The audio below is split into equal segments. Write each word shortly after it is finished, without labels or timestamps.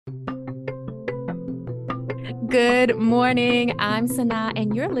Good morning. I'm Sana,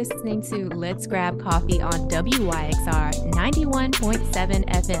 and you're listening to Let's Grab Coffee on WYXR 91.7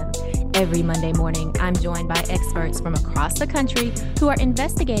 FM. Every Monday morning, I'm joined by experts from across the country who are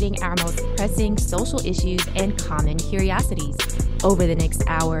investigating our most pressing social issues and common curiosities. Over the next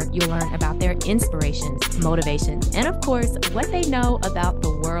hour, you'll learn about their inspirations, motivations, and of course, what they know about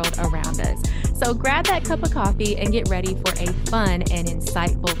the world around us. So grab that cup of coffee and get ready for a fun and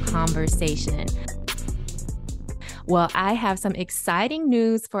insightful conversation. Well, I have some exciting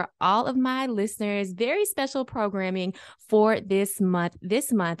news for all of my listeners. Very special programming for this month.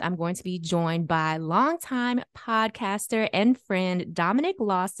 This month, I'm going to be joined by longtime podcaster and friend Dominic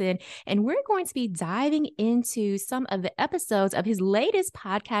Lawson, and we're going to be diving into some of the episodes of his latest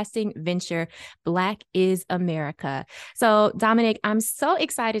podcasting venture, Black is America. So, Dominic, I'm so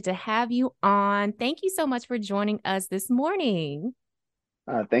excited to have you on. Thank you so much for joining us this morning.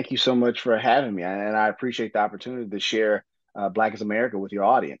 Thank you so much for having me, and I appreciate the opportunity to share Black is America with your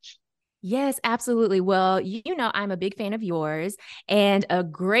audience. Yes, absolutely. Well, you know, I'm a big fan of yours and a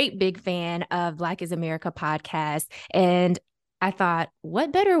great big fan of Black is America podcast. And I thought,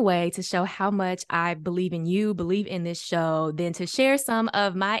 what better way to show how much I believe in you, believe in this show, than to share some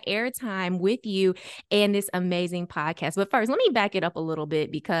of my airtime with you and this amazing podcast. But first, let me back it up a little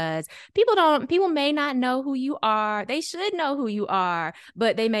bit because people may not know who you are. They should know who you are,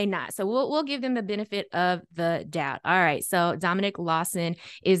 but they may not. So we'll give them the benefit of the doubt. All right. So Dominic Lawson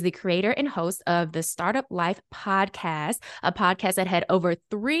is the creator and host of the Startup Life podcast, a podcast that had over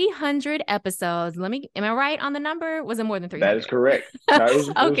 300 episodes. Am I right on the number? Was it more than That is 300? correct.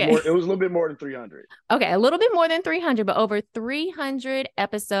 No, Okay. it was a little bit more than 300. Okay, a little bit more than 300, but over 300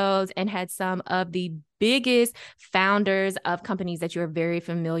 episodes and had some of the biggest founders of companies that you're very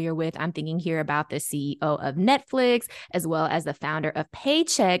familiar with. I'm thinking here about the CEO of Netflix, as well as the founder of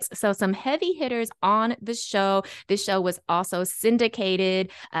Paychex. So some heavy hitters on the show. This show was also syndicated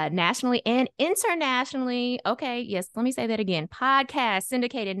nationally and internationally. Okay, yes, let me say that again. Podcast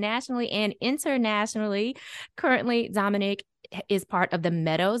syndicated nationally and internationally. Currently, Dominic is part of the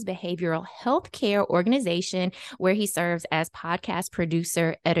Meadows Behavioral Health Care Organization, where he serves as podcast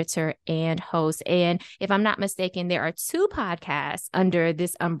producer, editor, and host. And if I'm not mistaken, there are two podcasts under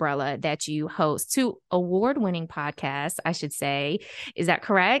this umbrella that you host, two award-winning podcasts, I should say. Is that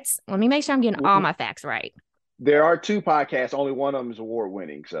correct? Let me make sure I'm getting all my facts right. There are two podcasts. Only one of them is award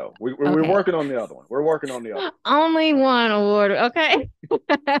winning. So we're Okay. working on the other one. We're working on the other one. Only one award. Okay.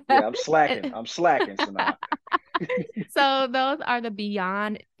 Yeah, I'm slacking. I'm slacking, Sanaa. So those are the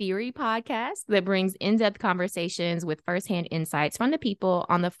Beyond Theory podcast that brings in-depth conversations with firsthand insights from the people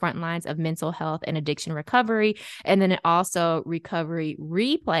on the front lines of mental health and addiction recovery. And then also Recovery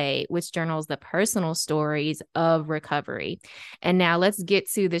Replay, which journals the personal stories of recovery. And now let's get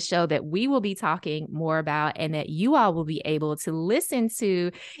to the show that we will be talking more about and that you all will be able to listen to.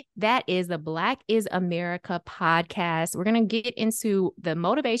 That is the Black is America podcast. We're going to get into the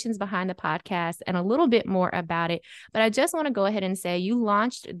motivations behind the podcast and a little bit more about it. But I just want to go ahead and say you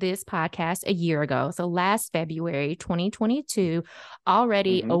launched this podcast a year ago. So last February, 2022,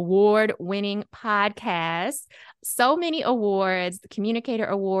 already award-winning podcast. So many awards, Communicator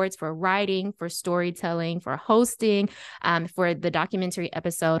Awards for writing, for storytelling, for hosting, for the documentary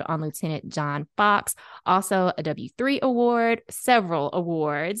episode on Lieutenant John Fox. Also a W3 award, several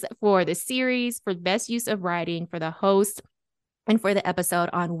awards for the series, for best use of writing, for the host, and for the episode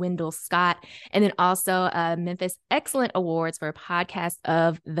on Wendell Scott, and then also Memphis Excellent Awards for Podcast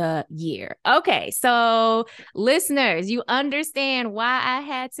of the Year. Okay, so listeners, you understand why I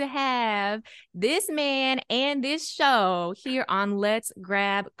had to have this man and this show here on Let's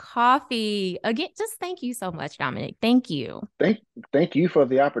Grab Coffee. Again, just thank you so much, Dominic. Thank you. Thank you for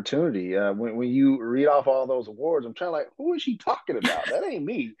the opportunity. When you read off all those awards, I'm trying to like, who is she talking about? That ain't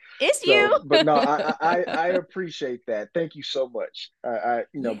me. It's So, you. but no, I appreciate that. Thank you so much.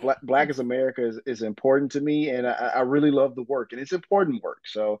 Yeah. Black is America is important to me, and I really love the work, and it's important work.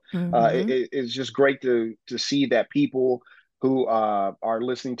 So, Mm-hmm. it's just great to see that people who are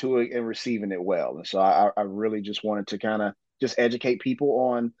listening to it and receiving it well. And so, I really just wanted to kind of just educate people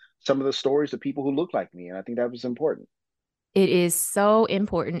on some of the stories of people who look like me, and I think that was important. It is so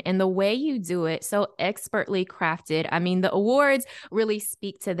important. And the way you do it, so expertly crafted. I mean, the awards really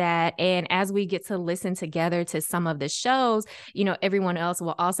speak to that. And as we get to listen together to some of the shows, you know, everyone else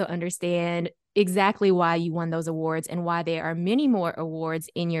will also understand exactly why you won those awards and why there are many more awards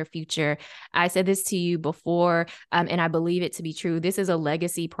in your future. I said this to you before, and I believe it to be true. This is a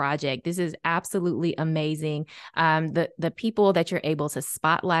legacy project. This is absolutely amazing. The people that you're able to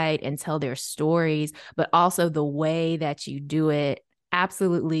spotlight and tell their stories, but also the way that you do it,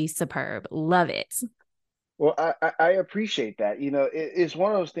 absolutely superb. Love it. Well, I appreciate that. It's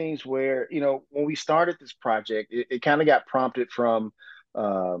one of those things where, when we started this project, it kind of got prompted from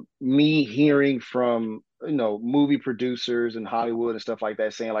me hearing from, movie producers in Hollywood and stuff like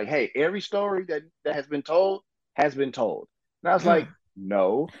that saying like, hey, every story that has been told. And I was like, Mm.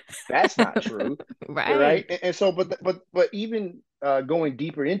 no, that's not true. Right. Right. And so, but even going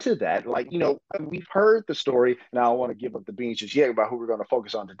deeper into that, like, we've heard the story, and I don't want to give up the beans just yet about who we're going to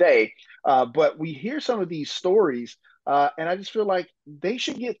focus on today. But we hear some of these stories, and I just feel like they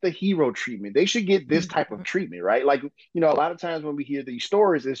should get the hero treatment. They should get this type of Mhm. treatment, right? Like, a lot of times when we hear these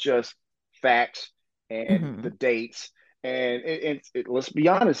stories, it's just facts and the Mhm. dates. And let's be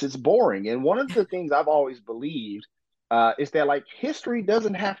honest, it's boring. And one of the things I've always believed is that like history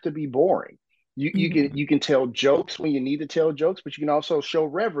doesn't have to be boring. You Mhm. can tell jokes when you need to tell jokes, but you can also show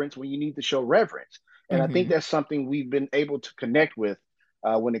reverence when you need to show reverence. And I think Mhm. that's something we've been able to connect with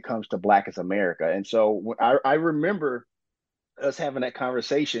when it comes to Black as America. And so I remember us having that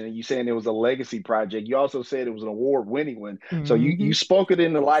conversation and you saying it was a legacy project. You also said it was an award-winning one. So you Mhm. spoke it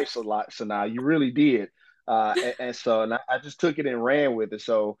into life a lot, so now you really did. And I just took it and ran with it.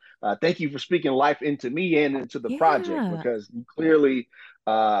 So thank you for speaking life into me and into the project Yeah. because you clearly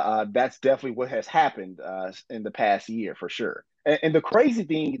that's definitely what has happened in the past year for sure. And the crazy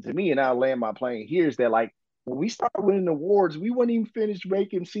thing to me, and I'll land my plane here, is that like when we started winning awards, we weren't even finished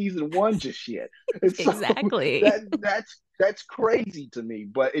making season one just yet. And so Exactly. that's crazy to me.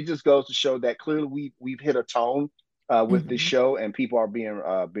 But it just goes to show that clearly we've hit a tone with this Mhm. show, and people are being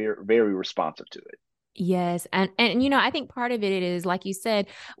very responsive to it. Yes. And I think part of it is like you said,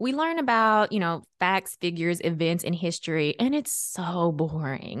 we learn about, facts, figures, events in history, and it's so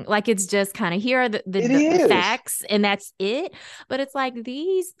boring. Like it's just kind of here are It the is. facts and that's it. But it's like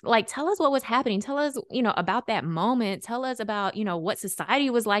these, like tell us what was happening. Tell us, about that moment. Tell us about, what society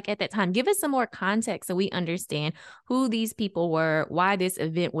was like at that time. Give us some more context so we understand who these people were, why this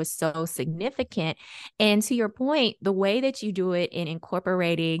event was so significant. And to your point, the way that you do it in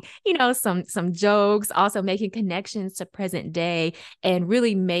incorporating, some jokes, also making connections to present day and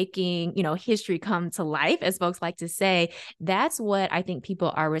really making, history come to life, as folks like to say, that's what I think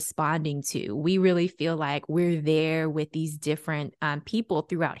people are responding to. We really feel like we're there with these different people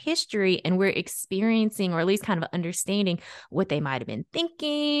throughout history and we're experiencing or at least kind of understanding what they might have been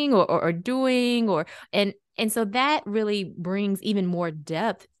thinking or doing and so that really brings even more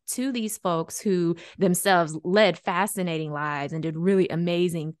depth to these folks who themselves led fascinating lives and did really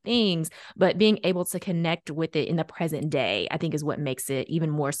amazing things, but being able to connect with it in the present day, I think is what makes it even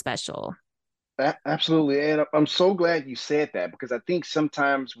more special. Absolutely, and I'm so glad you said that because I think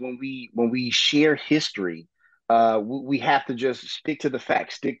sometimes when we share history, we have to just stick to the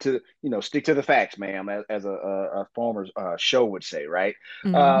facts, stick to the facts, ma'am, as a former show would say, right?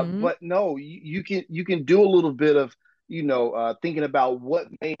 Mm-hmm. But no, you can do a little bit of thinking about what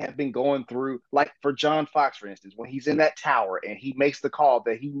may have been going through, like for John Fox, for instance, when he's in that tower and he makes the call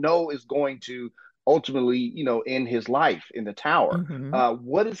that he know is going to ultimately, end his life in the tower. Mm-hmm.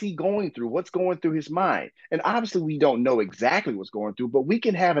 What is he going through? What's going through his mind? And obviously, we don't know exactly what's going through, but we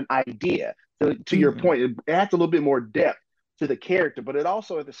can have an idea. To your Mm-hmm. point, it adds a little bit more depth to the character, but it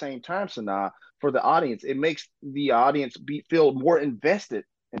also, at the same time, Sanaa, for the audience, it makes the audience feel more invested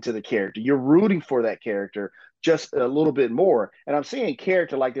into the character. You're rooting for that character just a little bit more. And I'm saying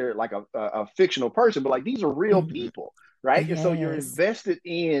character like they're like a fictional person, but like these are real Mm-hmm. people, right? And so you're Yes. invested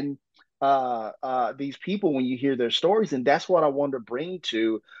in these people when you hear their stories, and that's what I want to bring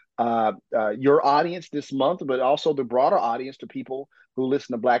to your audience this month, but also the broader audience, to people who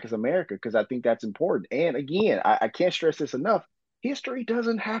listen to Black as America, because I think that's important. And again, I can't stress this enough: history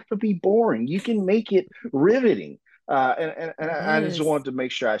doesn't have to be boring. You can make it riveting, and I just Yes. wanted to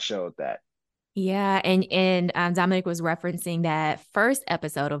make sure I showed that. Yeah, and Dominic was referencing that first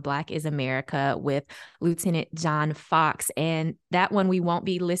episode of Black is America with Lieutenant John Fox, and that one we won't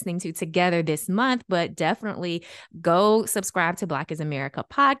be listening to together this month, but definitely go subscribe to Black is America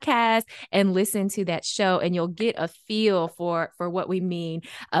podcast and listen to that show, and you'll get a feel for what we mean,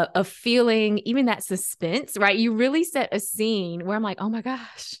 a feeling, even that suspense, right? You really set a scene where I'm like, oh my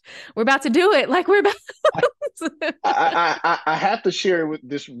gosh, we're about to do it, like we're about. I have to share with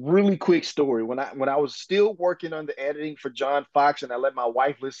this really quick story. When I was still working on the editing for John Fox, and I let my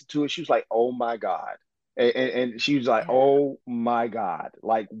wife listen to it, she was like, "Oh my God." And she was like, Yeah. "Oh my God,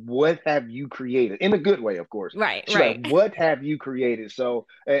 like what have you created?" In a good way, of course. Right, She's like, right. "What have you created?" So,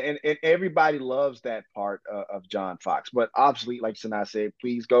 and everybody loves that part of John Fox. But obviously, like Sanaa said,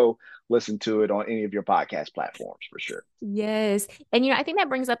 please go listen to it on any of your podcast platforms for sure. Yes. And, I think that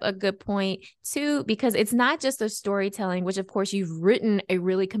brings up a good point too, because it's not just the storytelling, which of course you've written a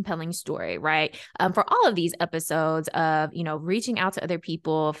really compelling story, right? For all of these episodes of, reaching out to other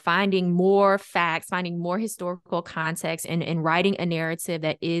people, finding more facts, finding more historical context and writing a narrative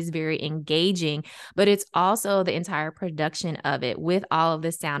that is very engaging, but it's also the entire production of it with all of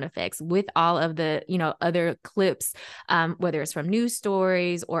the sound effects, with all of the, other clips, whether it's from news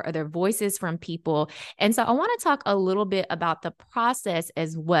stories or other voices from people. And so I want to talk a little bit about the process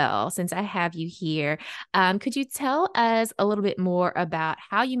as well, since I have you here. Could you tell us a little bit more about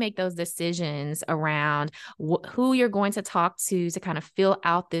how you make those decisions around who you're going to talk to kind of fill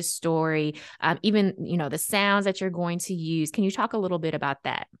out this story, even, the sounds that you're going to use? Can you talk a little bit about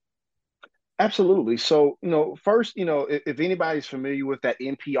that? Absolutely. So, first, if anybody's familiar with that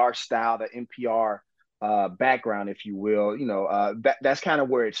NPR style, that NPR background, if you will, that's kind of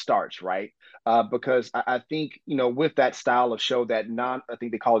where it starts, right? Because I think, with that style of show, I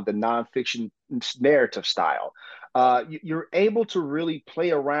think they call it the nonfiction narrative style, you're able to really play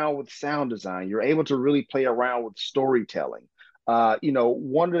around with sound design. You're able to really play around with storytelling.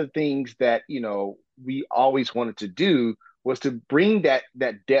 One of the things that, we always wanted to do was to bring that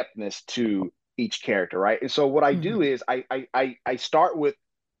depthness to each character, right? And so what I do Mm-hmm. is I start with,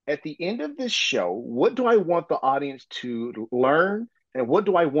 at the end of this show, what do I want the audience to learn and what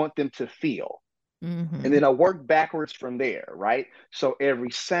do I want them to feel? And Mm-hmm. then I work backwards from there, right? So every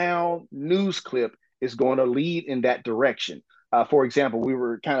sound news clip is going to lead in that direction. For example, we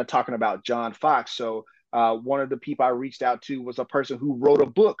were kind of talking about John Fox. So one of the people I reached out to was a person who wrote a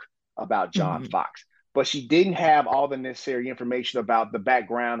book about John Mm-hmm. Fox, but she didn't have all the necessary information about the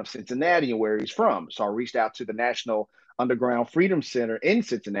background of Cincinnati and where he's from. So I reached out to the National Underground Freedom Center in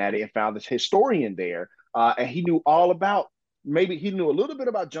Cincinnati and found this historian there, and he knew all about, maybe he knew a little bit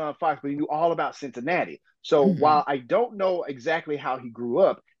about John Fox, but he knew all about Cincinnati. So Mm-hmm. while I don't know exactly how he grew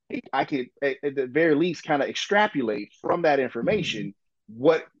up, I could at the very least kind of extrapolate from that Mm-hmm. information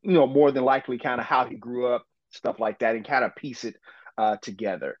what, more than likely kind of how he grew up, stuff like that, and kind of piece it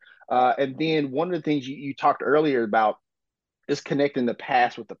together. And then one of the things you talked earlier about is connecting the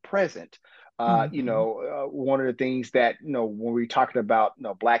past with the present. Mm-hmm. One of the things that, when we're talking about,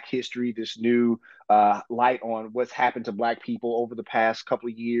 Black history, this new light on what's happened to Black people over the past couple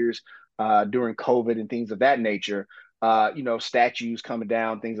of years during COVID and things of that nature, statues coming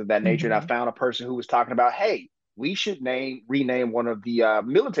down, things of that nature. And I Mm-hmm. found a person who was talking about, hey, we should rename one of the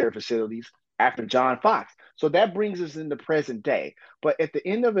military facilities after John Fox. So that brings us in the present day. But at the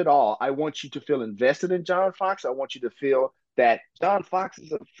end of it all, I want you to feel invested in John Fox. I want you to feel that John Fox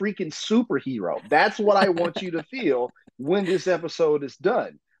is a freaking superhero. That's what I want you to feel when this episode is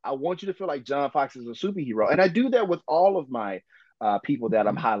done. I want you to feel like John Fox is a superhero. And I do that with all of my people that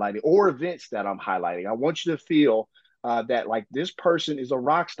I'm Mm-hmm. highlighting or events that I'm highlighting. I want you to feel that like this person is a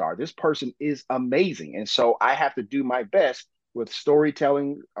rock star. This person is amazing. And so I have to do my best with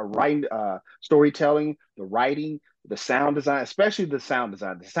storytelling, storytelling, the writing, the sound design, especially the sound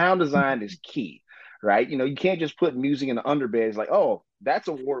design. The sound design is key, right? You can't just put music in the underbed. It's like, oh, that's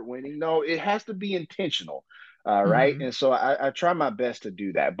award winning. No, it has to be intentional. Right. Mm-hmm. And so I try my best to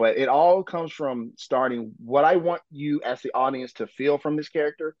do that. But it all comes from starting what I want you as the audience to feel from this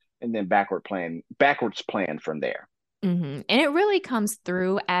character and then backwards plan from there. Mm-hmm. And it really comes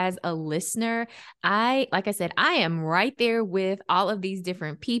through as a listener. Like I said, I am right there with all of these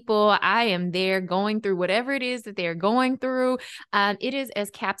different people. I am there going through whatever it is that they're going through. It is as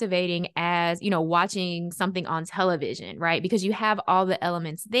captivating as, watching something on television, right? Because you have all the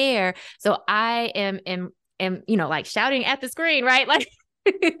elements there. So I am, like shouting at the screen, right? Like,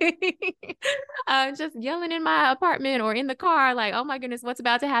 just yelling in my apartment or in the car, like, oh my goodness, what's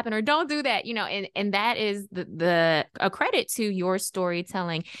about to happen? Or don't do that, and that is the a credit to your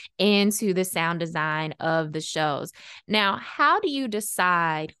storytelling and to the sound design of the shows. Now, how do you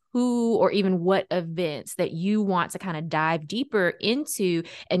decide who or even what events that you want to kind of dive deeper into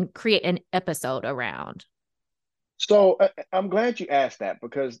and create an episode around? So I'm glad you asked that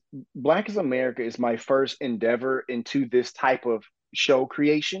because Black is America is my first endeavor into this type of show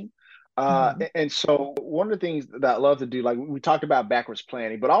creation. Mm-hmm. And so one of the things that I love to do, like we talked about backwards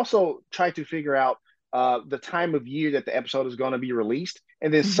planning, but also try to figure out the time of year that the episode is going to be released,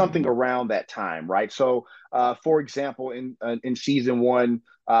 and then Mm-hmm. something around that time, right? So, for example, in season one,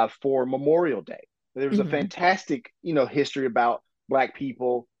 for Memorial Day, there was a Mm-hmm. fantastic, history about Black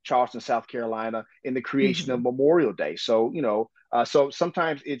people, Charleston, South Carolina, in the creation of Mm-hmm. Memorial Day. So, so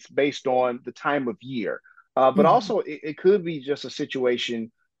sometimes it's based on the time of year, but Mm-hmm. also it could be just a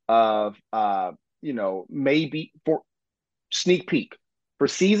situation of, maybe for sneak peek for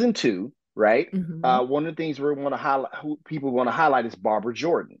season two, right? Mm-hmm. One of the things we want to highlight, who people want to highlight, is Barbara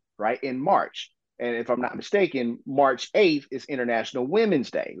Jordan, right? In March. And if I'm not mistaken, March 8th is International Women's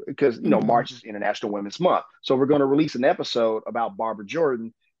Day because, Mm-hmm. March is International Women's Month. So we're going to release an episode about Barbara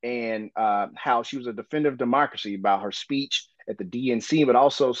Jordan and how she was a defender of democracy, about her speech at the DNC, but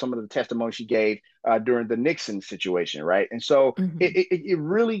also some of the testimony she gave during the Nixon situation, right? And so Mm-hmm. it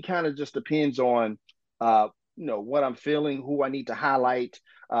really kind of just depends on uh, what I'm feeling, who I need to highlight,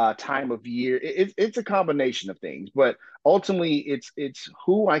 time of year. It's a combination of things, but ultimately it's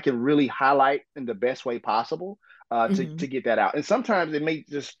who I can really highlight in the best way possible to Mm-hmm. get that out. And sometimes it may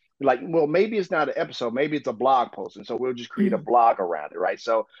just be like, well, maybe it's not an episode, maybe it's a blog post, and so we'll just create a Mm-hmm. blog around it, right?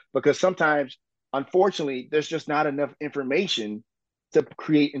 So because sometimes, unfortunately, there's just not enough information to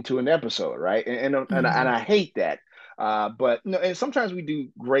create into an episode, right? And Mm-hmm. I hate that. But and sometimes we do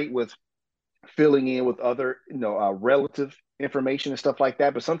great with filling in with other relative information and stuff like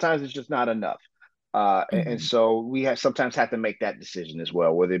that, but sometimes it's just not enough. And Mm-hmm. so we have sometimes have to make that decision as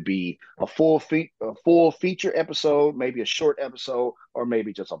well, whether it be a full feature episode, maybe a short episode, or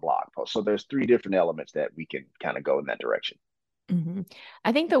maybe just a blog post. So there's three different elements that we can kind of go in that direction. Mhm.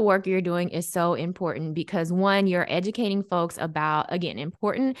 I think the work you're doing is so important because one, you're educating folks about, again,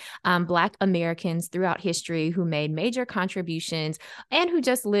 important Black Americans throughout history who made major contributions and who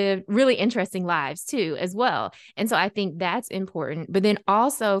just lived really interesting lives too, as well. And so I think that's important. But then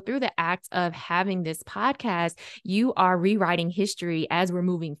also through the act of having this podcast, you are rewriting history as we're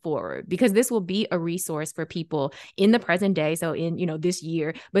moving forward because this will be a resource for people in the present day. So in, this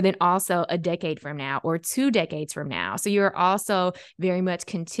year, but then also a decade from now or 2 decades from now. So you're also very much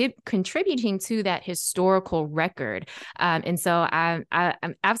contributing to that historical record. And so I'm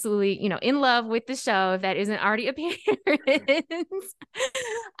absolutely, in love with the show, if that isn't already apparent.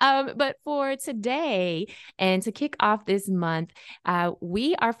 But for today and to kick off this month,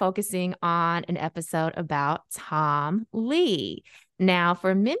 we are focusing on an episode about Tom Lee. Now,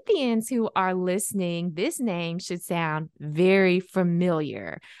 for Memphians who are listening, this name should sound very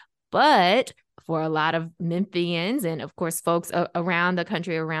familiar. But for a lot of Memphians and, of course, folks around the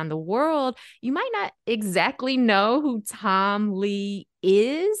country, around the world, you might not exactly know who Tom Lee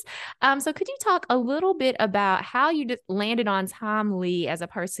is. So could you talk a little bit about how you landed on Tom Lee as a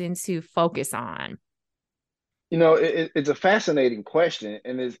person to focus on? It's a fascinating question,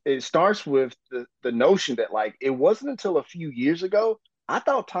 and it starts with the notion that, like, it wasn't until a few years ago I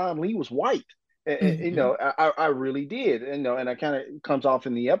thought Tom Lee was white. Mm-hmm. I really did, and it kind of comes off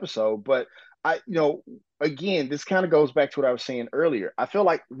in the episode. But again, this kind of goes back to what I was saying earlier. I feel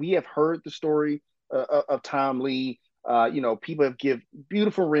like we have heard the story of Tom Lee. People have give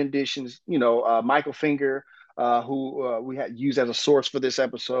beautiful renditions. Michael Finger, who we had used as a source for this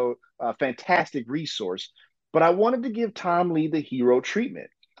episode, fantastic resource. But I wanted to give Tom Lee the hero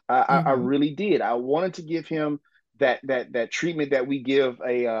treatment. I Mm-hmm. really did. I wanted to give him that treatment that we give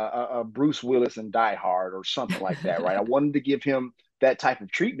a Bruce Willis in Die Hard or something like that, right? I wanted to give him that type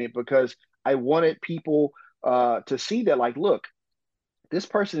of treatment because I wanted people to see that, like, look, this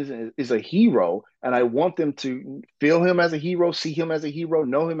person is a hero, and I want them to feel him as a hero, see him as a hero,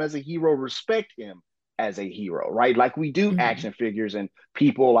 know him as a hero, respect him as a hero, right? Like we do Mm-hmm. action figures and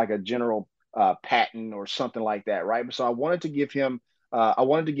people like a General Patton or something like that, right? So I wanted to give him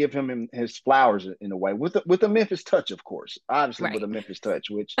his flowers in a way with a Memphis touch, of course, obviously with Right. a Memphis touch,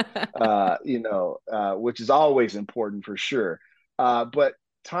 which is always important for sure. But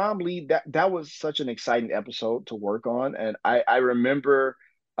Tom Lee, that was such an exciting episode to work on, and I remember,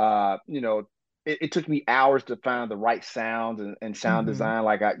 it took me hours to find the right sound and sound Mm-hmm. design,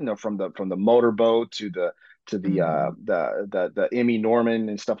 like from the motorboat to Mm-hmm. the Emmy Norman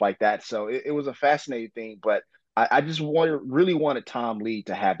and stuff like that. So it was a fascinating thing, but I just really wanted Tom Lee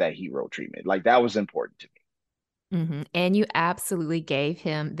to have that hero treatment. Like that was important to me. Mm-hmm. And you absolutely gave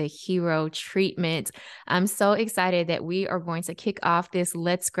him the hero treatment. I'm so excited that we are going to kick off this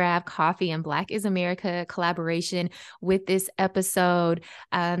Let's Grab Coffee and Black is America collaboration with this episode.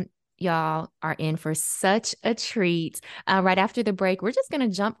 Y'all are in for such a treat. Right after the break, we're just going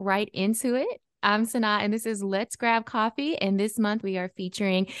to jump right into it. I'm Sanaa, and this is Let's Grab Coffee. And this month, we are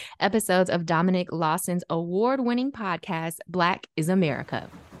featuring episodes of Dominic Lawson's award winning podcast, Black is America.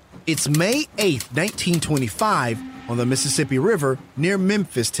 It's May 8th, 1925, on the Mississippi River near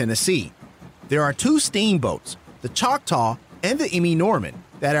Memphis, Tennessee. There are two steamboats, the Choctaw and the Emmy Norman,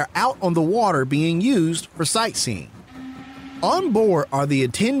 that are out on the water being used for sightseeing. On board are the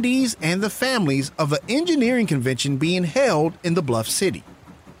attendees and the families of an engineering convention being held in the Bluff City.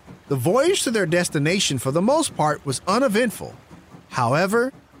 The voyage to their destination, for the most part, was uneventful.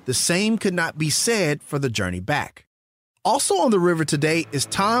 However, the same could not be said for the journey back. Also on the river today is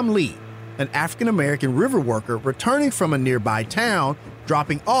Tom Lee, an African-American river worker returning from a nearby town,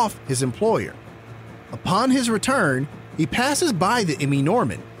 dropping off his employer. Upon his return, he passes by the Emmy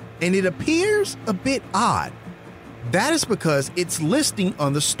Norman, and it appears a bit odd. That is because it's listing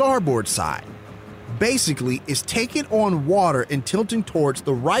on the starboard side. Basically, it's taking on water and tilting towards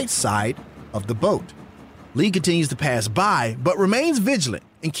the right side of the boat. Lee continues to pass by, but remains vigilant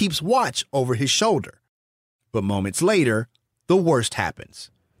and keeps watch over his shoulder. But moments later, the worst happens.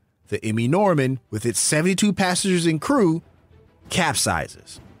 The Emmy Norman, with its 72 passengers and crew,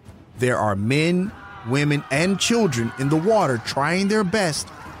 capsizes. There are men, women, and children in the water trying their best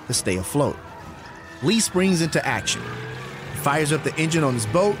to stay afloat. Lee springs into action. He fires up the engine on his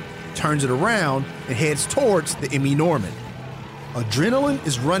boat, turns it around, and heads towards the Emmy Norman. Adrenaline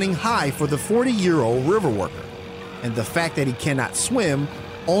is running high for the 40-year-old river worker, and the fact that he cannot swim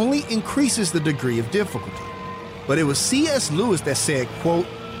only increases the degree of difficulty. But it was C.S. Lewis that said, quote,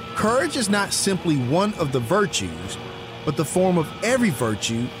 "Courage is not simply one of the virtues, but the form of every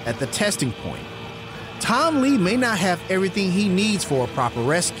virtue at the testing point." Tom Lee may not have everything he needs for a proper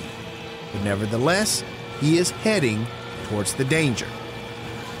rescue, but nevertheless, he is heading towards the danger.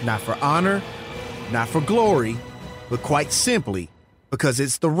 Not for honor, not for glory, but quite simply because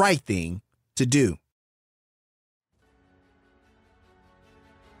it's the right thing to do.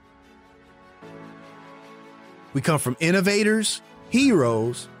 We come from innovators,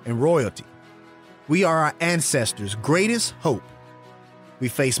 heroes, and royalty. We are our ancestors' greatest hope. We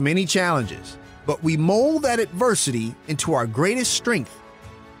face many challenges, but we mold that adversity into our greatest strength.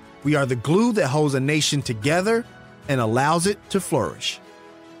 We are the glue that holds a nation together and allows it to flourish.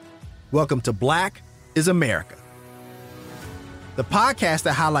 Welcome to Black is America, the podcast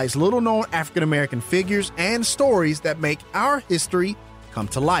that highlights little-known African-American figures and stories that make our history come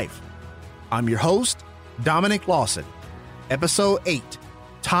to life. I'm your host, Dominic Lawson. Episode 8,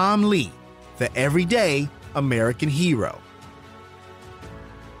 Tom Lee, the Everyday American Hero.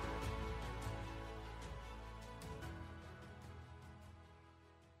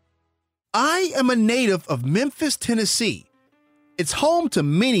 I am a native of Memphis, Tennessee. It's home to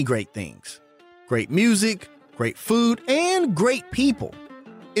many great things: great music, great food, and great people.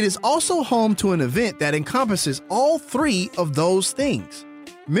 It is also home to an event that encompasses all three of those things.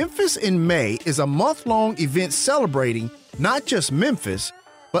 Memphis in May is a month-long event celebrating not just Memphis,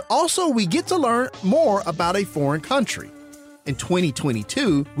 but also we get to learn more about a foreign country. In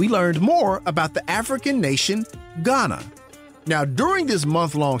 2022, we learned more about the African nation, Ghana. Now, during this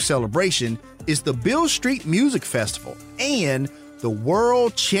month-long celebration is the Beale Street Music Festival and the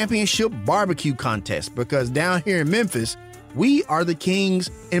World Championship Barbecue Contest, because down here in Memphis, we are the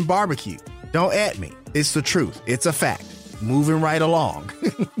kings in barbecue. Don't at me. It's the truth. It's a fact. Moving right along.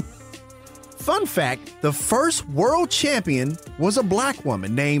 Fun fact, the first world champion was a black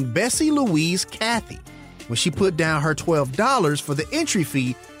woman named Bessie Louise Cathy when she put down her $12 for the entry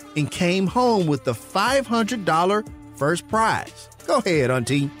fee and came home with the $500 first prize. Go ahead,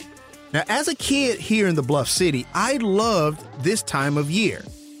 auntie. Now, as a kid here in the Bluff City, I loved this time of year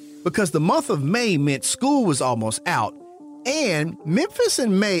because the month of May meant school was almost out, and Memphis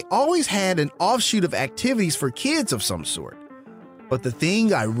in May always had an offshoot of activities for kids of some sort. But the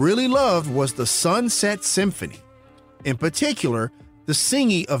thing I really loved was the Sunset Symphony. In particular, the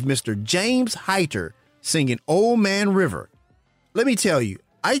singing of Mr. James Hyter singing Old Man River. Let me tell you,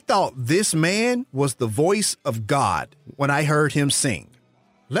 I thought this man was the voice of God when I heard him sing.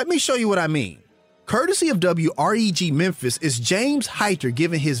 Let me show you what I mean. Courtesy of WREG Memphis is James Hyter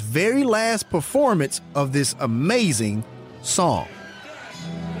giving his very last performance of this amazing song.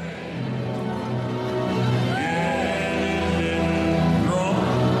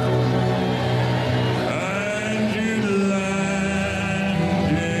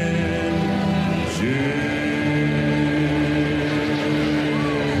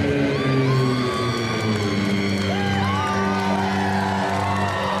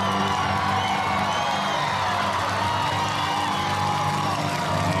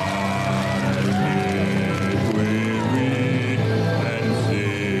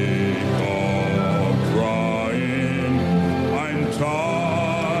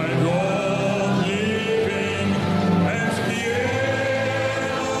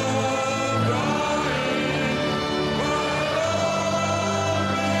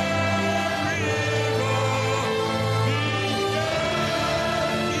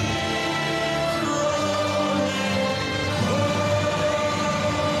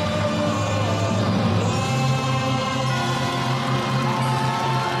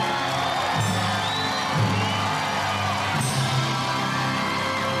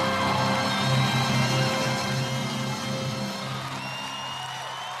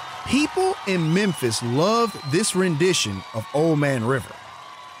 People in Memphis loved this rendition of Old Man River.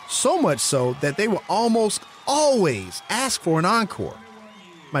 So much so that they would almost always ask for an encore.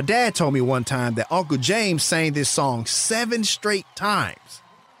 My dad told me one time that Uncle James sang this song 7 straight times.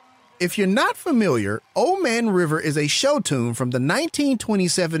 If you're not familiar, Old Man River is a show tune from the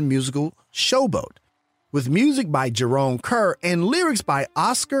 1927 musical Showboat, with music by Jerome Kerr and lyrics by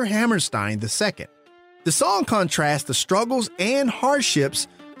Oscar Hammerstein II. The song contrasts the struggles and hardships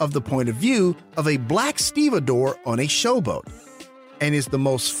of the point of view of a black stevedore on a showboat, and is the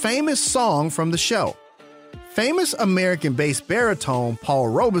most famous song from the show. Famous American-based baritone Paul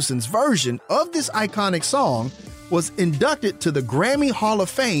Robeson's version of this iconic song was inducted to the Grammy Hall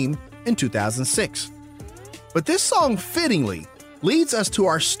of Fame in 2006. But this song fittingly leads us to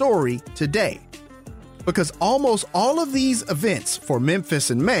our story today, because almost all of these events for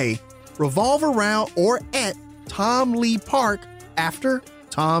Memphis in May revolve around or at Tom Lee Park after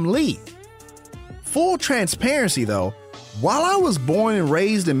Tom Lee. Full transparency though, while I was born and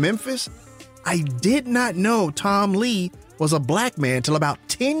raised in Memphis, I did not know Tom Lee was a black man till about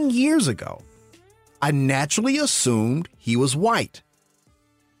 10 years ago. I naturally assumed he was white.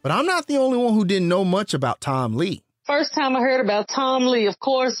 But I'm not the only one who didn't know much about Tom Lee. First time I heard about Tom Lee, of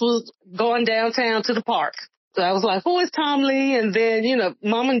course, was going downtown to the park. So I was like, who is Tom Lee? And then,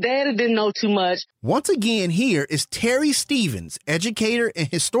 Mom and Dad didn't know too much. Once again, here is Terry Stevens, educator and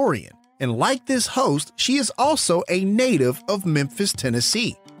historian. And like this host, she is also a native of Memphis,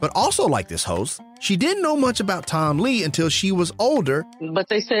 Tennessee. But also like this host, she didn't know much about Tom Lee until she was older. But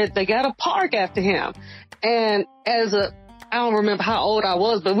they said they got a park after him. And I don't remember how old I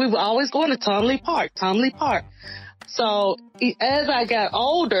was, but we were always going to Tom Lee Park. So as I got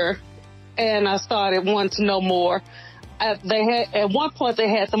older and I started wanting to know more, at one point they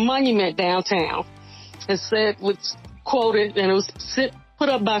had the monument downtown. It said, was quoted, and it was put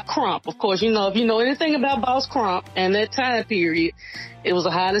up by Crump. Of course, if you know anything about Boss Crump and that time period, it was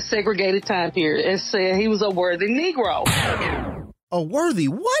a highly segregated time period. It said he was a worthy Negro. A worthy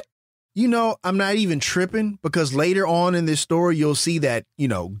what? I'm not even tripping, because later on in this story, you'll see that,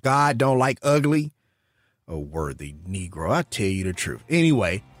 God don't like ugly. A worthy Negro. I tell you the truth.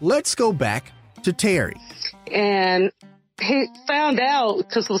 Anyway, let's go back to Terry. And he found out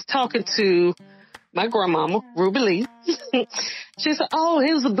because I was talking to my grandmama, Ruby Lee. She said, oh,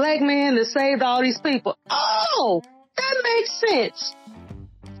 he was a black man that saved all these people. Oh, that makes sense.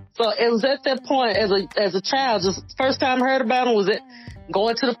 So it was at that point as a child, just first time I heard about him was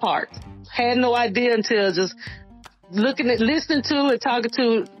going to the park. Had no idea until just listening to and talking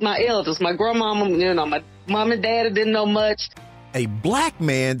to my elders, my grandmama, my mom and dad didn't know much. A black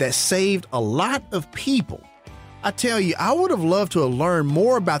man that saved a lot of people. I tell you, I would have loved to have learned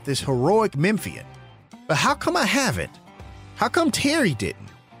more about this heroic Memphian. But how come I haven't? How come Terry didn't?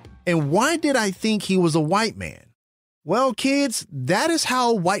 And why did I think he was a white man? Well, kids, that is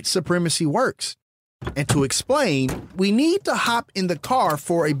how white supremacy works. And to explain, we need to hop in the car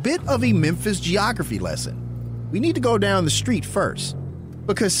for a bit of a Memphis geography lesson. We need to go down the street first.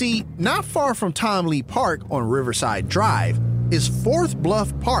 Because see, not far from Tom Lee Park on Riverside Drive is Fourth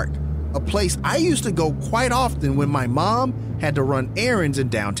Bluff Park, a place I used to go quite often when my mom had to run errands in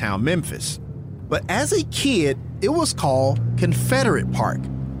downtown Memphis. But as a kid, it was called Confederate Park,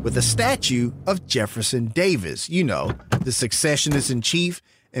 with a statue of Jefferson Davis, the secessionist in chief,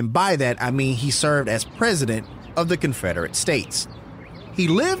 and by that I mean he served as president of the Confederate States. He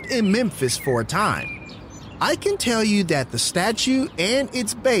lived in Memphis for a time. I can tell you that the statue and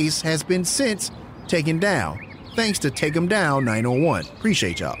its base has been since taken down, thanks to Take 'em Down 901.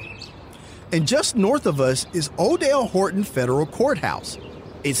 Appreciate y'all. And just north of us is Odell Horton Federal Courthouse.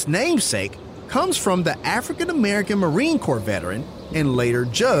 Its namesake comes from the African-American Marine Corps veteran and later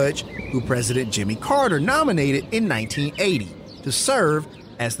judge who President Jimmy Carter nominated in 1980 to serve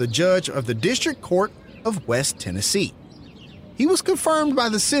as the judge of the District Court of West Tennessee. He was confirmed by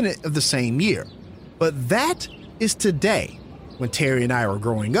the Senate of the same year. But that is today. When Terry and I were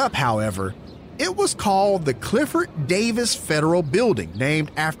growing up, however, it was called the Clifford Davis Federal Building, named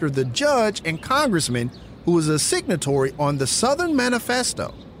after the judge and congressman who was a signatory on the Southern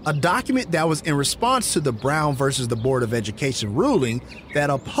Manifesto, a document that was in response to the Brown versus the Board of Education ruling that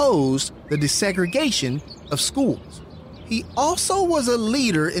opposed the desegregation of schools. He also was a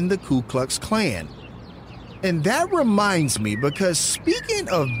leader in the Ku Klux Klan. And that reminds me, because speaking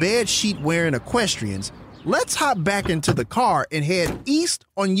of bedsheet wearing equestrians, let's hop back into the car and head east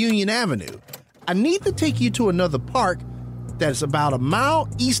on Union Avenue. I need to take you to another park that's about a mile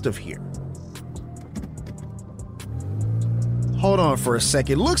east of here. Hold on for a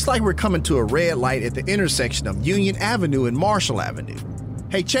second. Looks like we're coming to a red light at the intersection of Union Avenue and Marshall Avenue.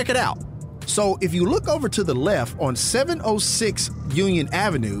 Hey, check it out. So if you look over to the left on 706 Union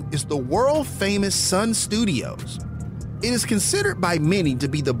Avenue is the world-famous Sun Studios. It is considered by many to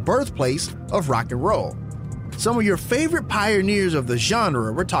be the birthplace of rock and roll. Some of your favorite pioneers of the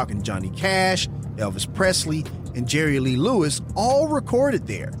genre, we're talking Johnny Cash, Elvis Presley, and Jerry Lee Lewis, all recorded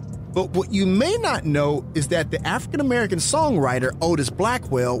there. But what you may not know is that the African-American songwriter Otis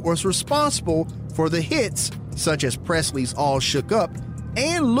Blackwell was responsible for the hits such as Presley's All Shook Up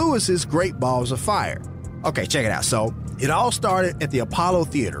and Lewis's Great Balls of Fire. Okay, check it out. So it all started at the Apollo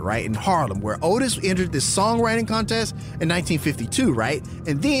Theater, right, in Harlem, where Otis entered this songwriting contest in 1952, right?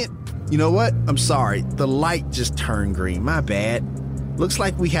 And then, you know what? I'm sorry, the light just turned green. My bad. Looks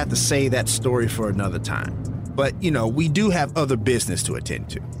like we have to save that story for another time. But, we do have other business to attend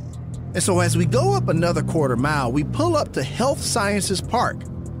to. And so as we go up another quarter mile, we pull up to Health Sciences Park.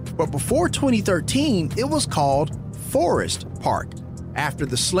 But before 2013, it was called Forest Park, after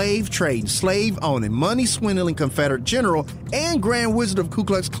the slave trading, slave owning, money swindling Confederate general and Grand Wizard of Ku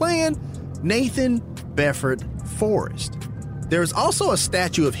Klux Klan, Nathan Bedford Forrest. There is also a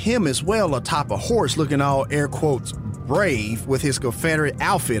statue of him as well atop a horse looking all air quotes brave with his Confederate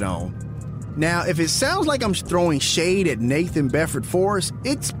outfit on. Now, if it sounds like I'm throwing shade at Nathan Bedford Forrest,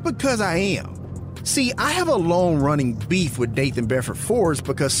 it's because I am. See, I have a long-running beef with Nathan Bedford Forrest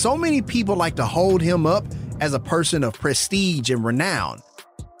because so many people like to hold him up as a person of prestige and renown.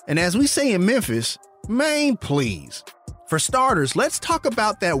 And as we say in Memphis, man, please. For starters, let's talk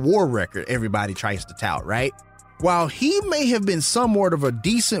about that war record everybody tries to tout, right? While he may have been somewhat of a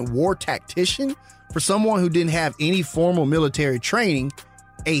decent war tactician for someone who didn't have any formal military training,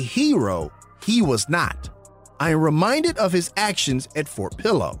 a hero he was not. I am reminded of his actions at Fort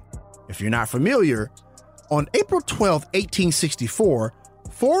Pillow. If you're not familiar, on April 12, 1864,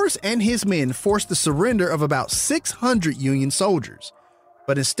 Forrest and his men forced the surrender of about 600 Union soldiers.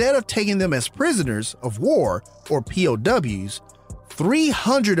 But instead of taking them as prisoners of war, or POWs,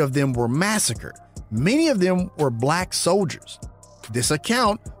 300 of them were massacred. Many of them were black soldiers. This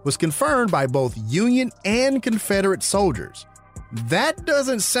account was confirmed by both Union and Confederate soldiers. That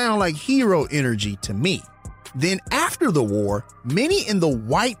doesn't sound like hero energy to me. Then after the war, many in the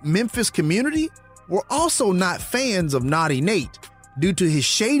white Memphis community were also not fans of Naughty Nate due to his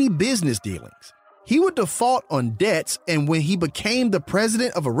shady business dealings. He would default on debts, and when he became the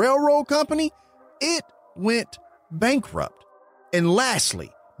president of a railroad company, it went bankrupt. And lastly,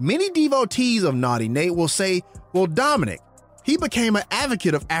 many devotees of Naughty Nate will say, well, Dominic, he became an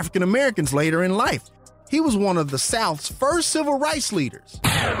advocate of African Americans later in life. He was one of the South's first civil rights leaders.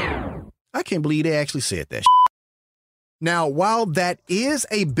 I can't believe they actually said that. Now, while that is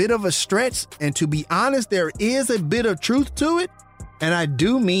a bit of a stretch, and to be honest, there is a bit of truth to it, and I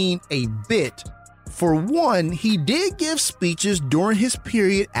do mean a bit. For one, he did give speeches during his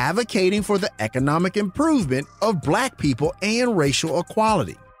period advocating for the economic improvement of black people and racial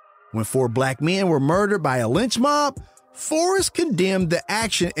equality. When 4 black men were murdered by a lynch mob, Forrest condemned the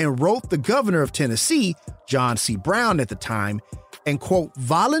action and wrote the governor of Tennessee, John C. Brown at the time, and, quote,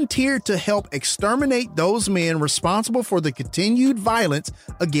 volunteered to help exterminate those men responsible for the continued violence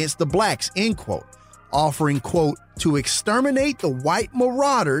against the blacks, end quote, offering, quote, to exterminate the white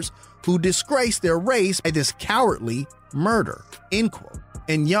marauders who disgraced their race by this cowardly murder, end quote.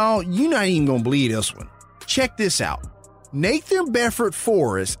 And y'all, you're not even gonna believe this one. Check this out. Nathan Bedford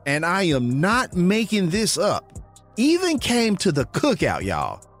Forrest, and I am not making this up, even came to the cookout,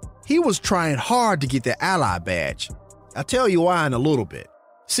 y'all. He was trying hard to get the Ally badge. I'll tell you why in a little bit.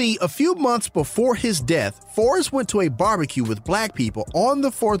 See, a few months before his death, Forrest went to a barbecue with black people on the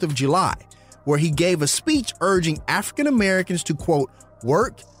 4th of July, where he gave a speech urging African Americans to, quote,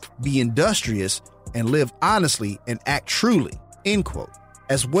 work, be industrious, and live honestly and act truly, end quote,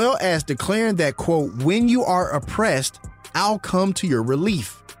 as well as declaring that, quote, when you are oppressed, I'll come to your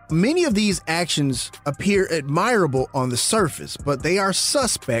relief. Many of these actions appear admirable on the surface, but they are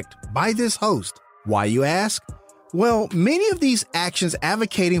suspect by this host. Why, you ask? Well, many of these actions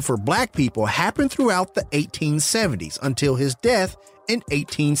advocating for black people happened throughout the 1870s until his death in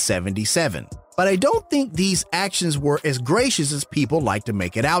 1877. But I don't think these actions were as gracious as people like to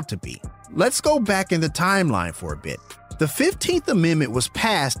make it out to be. Let's go back in the timeline for a bit. The 15th Amendment was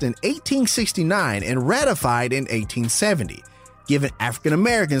passed in 1869 and ratified in 1870, giving African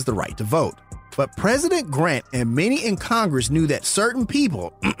Americans the right to vote. But President Grant and many in Congress knew that certain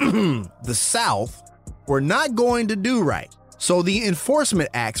people, the South, were not going to do right. So the Enforcement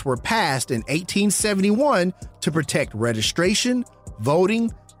Acts were passed in 1871 to protect registration,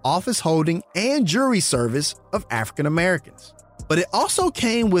 voting, office holding, and jury service of African Americans. But it also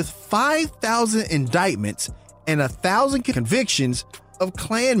came with 5,000 indictments and 1,000 convictions of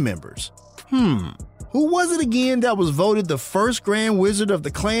Klan members. Who was it again that was voted the first Grand Wizard of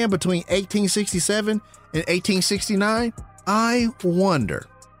the Klan between 1867 and 1869? I wonder.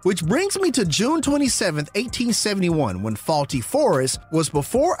 Which brings me to June 27, 1871, when Faulty Forrest was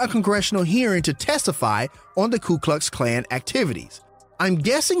before a congressional hearing to testify on the Ku Klux Klan activities. I'm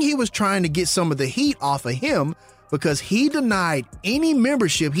guessing he was trying to get some of the heat off of him because he denied any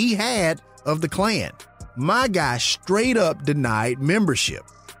membership he had of the Klan. My guy straight up denied membership.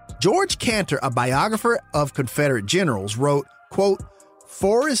 George Cantor, a biographer of Confederate generals, wrote, quote,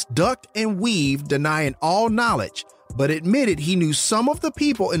 Forrest ducked and weaved, denying all knowledge, but admitted he knew some of the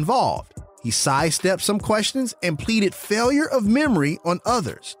people involved. He sidestepped some questions and pleaded failure of memory on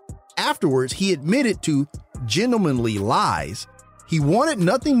others. Afterwards, he admitted to gentlemanly lies. He wanted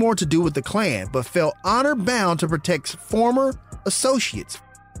nothing more to do with the Klan, but felt honor-bound to protect former associates.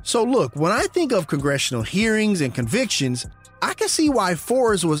 So look, when I think of congressional hearings and convictions, I can see why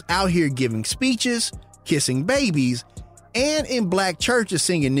Forrest was out here giving speeches, kissing babies, and in black churches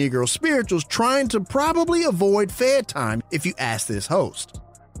singing Negro spirituals, trying to probably avoid Fed time if you ask this host.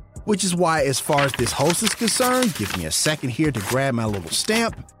 Which is why, as far as this host is concerned, give me a second here to grab my little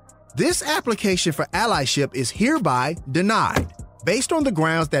stamp. This application for allyship is hereby denied, based on the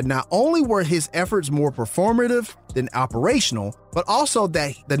grounds that not only were his efforts more performative than operational, but also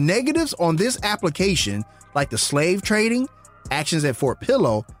that the negatives on this application, like the slave trading, actions at Fort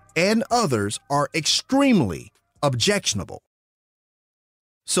Pillow, and others, are extremely objectionable.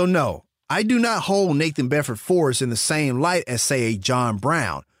 So no, I do not hold Nathan Bedford Forrest in the same light as, say, a John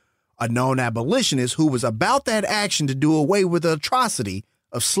Brown, a known abolitionist who was about that action to do away with the atrocity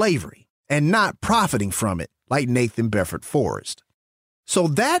of slavery and not profiting from it like Nathan Bedford Forrest. So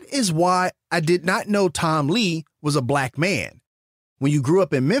that is why I did not know Tom Lee was a black man. When you grew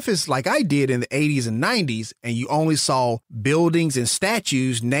up in Memphis like I did in the 80s and 90s, and you only saw buildings and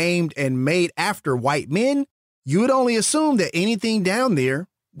statues named and made after white men, you would only assume that anything down there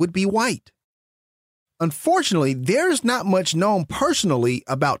would be white. Unfortunately, there's not much known personally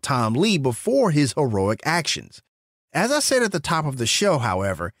about Tom Lee before his heroic actions. As I said at the top of the show,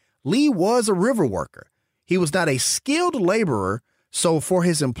 however, Lee was a river worker. He was not a skilled laborer, so for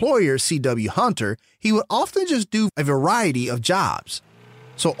his employer, C.W. Hunter, he would often just do a variety of jobs.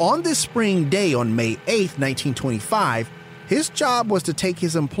 So on this spring day on May 8, 1925, his job was to take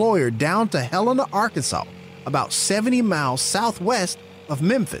his employer down to Helena, Arkansas, about 70 miles southwest of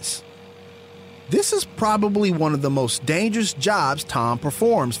Memphis. This is probably one of the most dangerous jobs Tom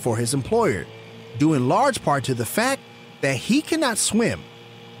performs for his employer, due in large part to the fact that he cannot swim,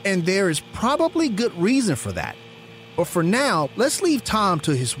 and there is probably good reason for that. But for now, let's leave Tom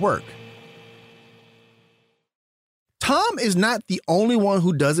to his work. Tom is not the only one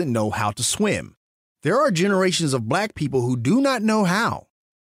who doesn't know how to swim. There are generations of black people who do not know how.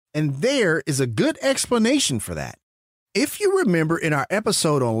 And there is a good explanation for that. If you remember in our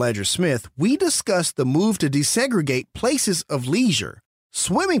episode on Ledger Smith, we discussed the move to desegregate places of leisure.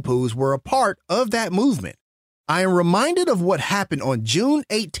 Swimming pools were a part of that movement. I am reminded of what happened on June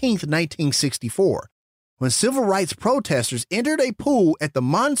 18, 1964. When civil rights protesters entered a pool at the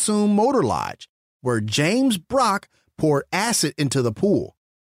Monsoon Motor Lodge, where James Brock poured acid into the pool.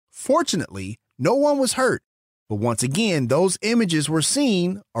 Fortunately, no one was hurt, but once again, those images were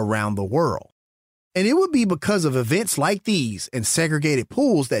seen around the world. And it would be because of events like these and segregated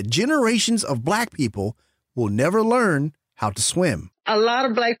pools that generations of black people will never learn how to swim. A lot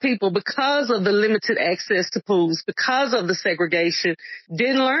of black people, because of the limited access to pools, because of the segregation,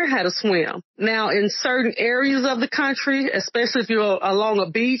 didn't learn how to swim. Now, in certain areas of the country, especially if you're along a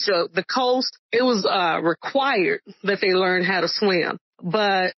beach or the coast, it was required that they learn how to swim.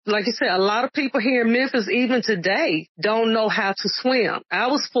 But like I said, a lot of people here in Memphis, even today, don't know how to swim. I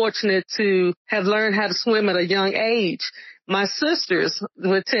was fortunate to have learned how to swim at a young age. My sisters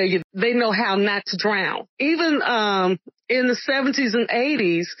would tell you they know how not to drown. Even in the 70s and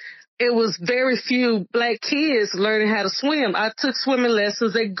 80s, it was very few black kids learning how to swim. I took swimming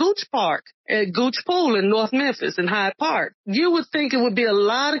lessons at Gooch Park, at Gooch Pool in North Memphis in Hyde Park. You would think it would be a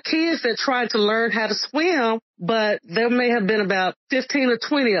lot of kids that tried to learn how to swim, but there may have been about 15 or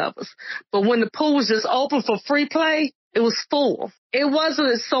 20 of us. But when the pool was just open for free play, it was full. It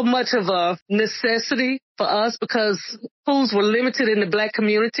wasn't so much of a necessity for us because pools were limited in the black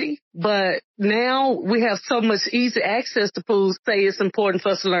community. But now we have so much easy access to pools, say it's important for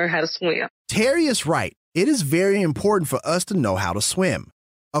us to learn how to swim. Terry is right. It is very important for us to know how to swim.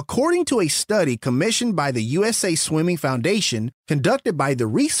 According to a study commissioned by the USA Swimming Foundation, conducted by the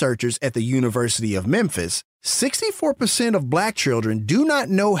researchers at the University of Memphis, 64% of black children do not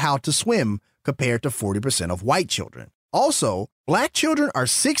know how to swim compared to 40% of white children. Also, Black children are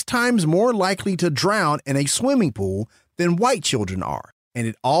 6 times more likely to drown in a swimming pool than white children are, and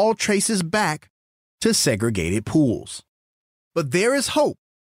it all traces back to segregated pools. But there is hope,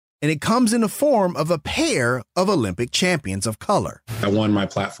 and it comes in the form of a pair of Olympic champions of color. I want my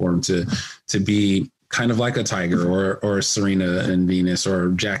platform to be kind of like a Tiger or Serena and Venus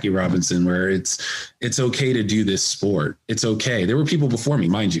or Jackie Robinson, where it's okay to do this sport. It's okay. There were people before me,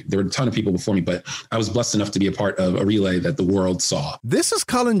 mind you. There were a ton of people before me, but I was blessed enough to be a part of a relay that the world saw. This is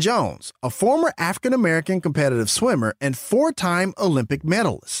Cullen Jones, a former African-American competitive swimmer and 4-time Olympic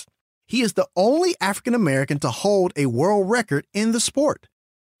medalist. He is the only African-American to hold a world record in the sport.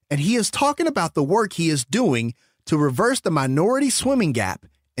 And he is talking about the work he is doing to reverse the minority swimming gap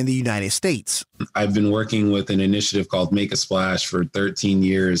in the United States. I've been working with an initiative called Make a Splash for 13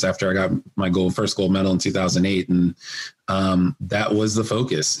 years after I got my first gold medal in 2008. And that was the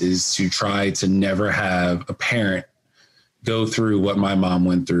focus, is to try to never have a parent go through what my mom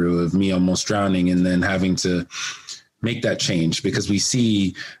went through, of me almost drowning and then having to make that change. Because we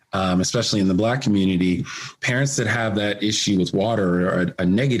see, especially in the Black community, parents that have that issue with water or a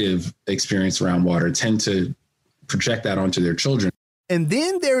negative experience around water tend to project that onto their children. And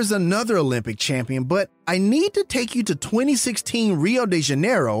then there's another Olympic champion, but I need to take you to 2016 Rio de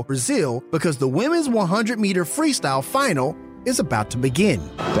Janeiro, Brazil, because the women's 100-meter freestyle final is about to begin.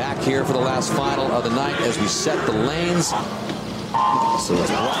 Back here for the last final of the night as we set the lanes. So it's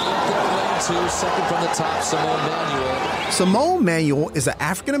lane 2, second from the top, Simone Manuel. Simone Manuel is an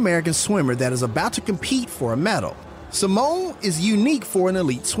African-American swimmer that is about to compete for a medal. Simone is unique for an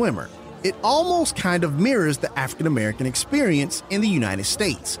elite swimmer. It almost kind of mirrors the African-American experience in the United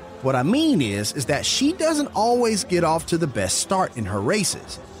States. What I mean is that she doesn't always get off to the best start in her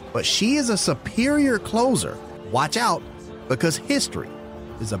races, but she is a superior closer. Watch out, because history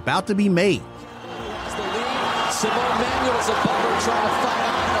is about to be made. That's the lead. Simone Manuel is above her, trying to fight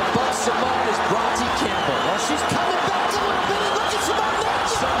on. Above Simone is Bronte Campbell. Well, she's coming back a little bit, and look at Simone Manuel.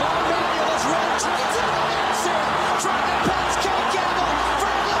 Simone Manuel is running straight to the answer, trying to pass Kate Campbell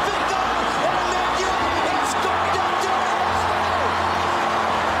for a living goal, and Manuel is going to do it.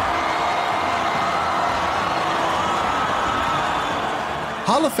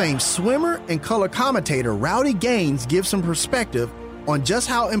 Hall of Fame swimmer and color commentator Rowdy Gaines gives some perspective on just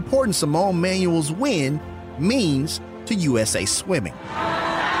how important Simone Manuel's win means to USA Swimming.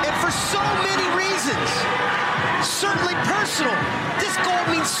 And for so many reasons, certainly personal, this goal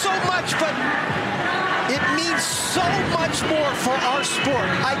means so much, but it means so much more for our sport.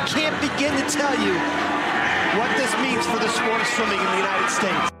 I can't begin to tell you what this means for the sport of swimming in the United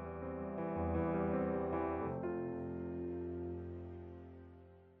States.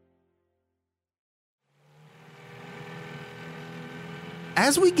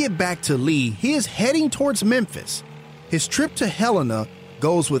 As we get back to Lee, he is heading towards Memphis. His trip to Helena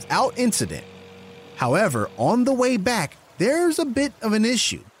goes without incident. However, on the way back, there's a bit of an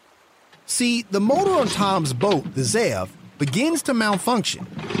issue. See, the motor on Tom's boat, the Zev, begins to malfunction.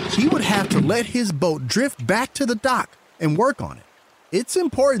 He would have to let his boat drift back to the dock and work on it. It's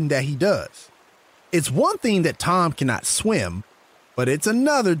important that he does. It's one thing that Tom cannot swim, but it's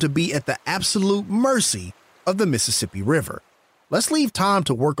another to be at the absolute mercy of the Mississippi River. Let's leave Tom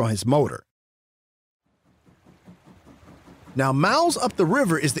to work on his motor. Now, miles up the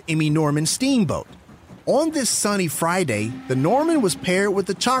river is the Emmy Norman steamboat. On this sunny Friday, the Norman was paired with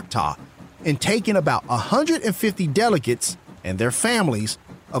the Choctaw and taking about 150 delegates and their families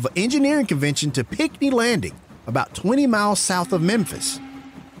of an engineering convention to Pinckney Landing, about 20 miles south of Memphis.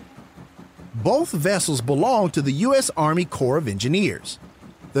 Both vessels belong to the U.S. Army Corps of Engineers.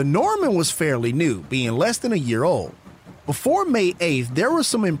 The Norman was fairly new, being less than a year old. Before May 8th, there were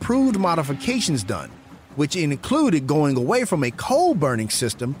some improved modifications done, which included going away from a coal-burning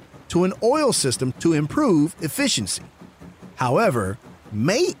system to an oil system to improve efficiency. However,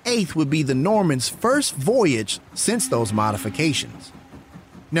 May 8th would be the Norman's first voyage since those modifications.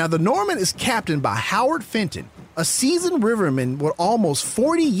 Now, the Norman is captained by Howard Fenton, a seasoned riverman with almost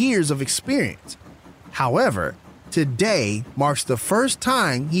 40 years of experience. However, today marks the first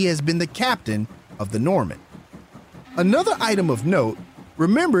time he has been the captain of the Norman. Another item of note,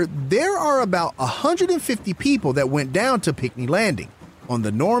 remember there are about 150 people that went down to Pinckney Landing on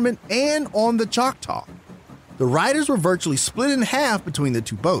the Norman and on the Choctaw. The riders were virtually split in half between the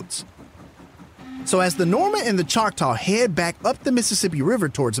two boats. So as the Norman and the Choctaw head back up the Mississippi River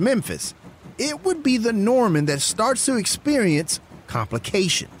towards Memphis, it would be the Norman that starts to experience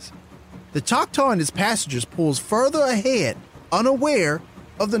complications. The Choctaw and his passengers pulls further ahead, unaware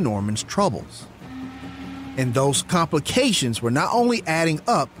of the Norman's troubles. And those complications were not only adding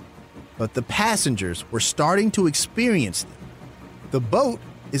up, but the passengers were starting to experience them. The boat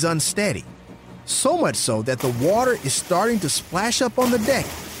is unsteady, so much so that the water is starting to splash up on the deck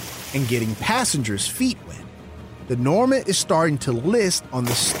and getting passengers' feet wet. The Norman is starting to list on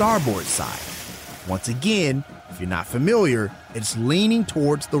the starboard side. Once again, if you're not familiar, it's leaning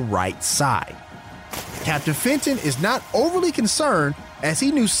towards the right side. Captain Fenton is not overly concerned, as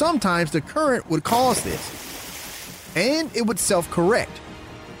he knew sometimes the current would cause this, and it would self-correct.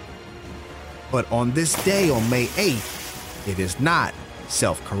 But on this day, on May 8th, it is not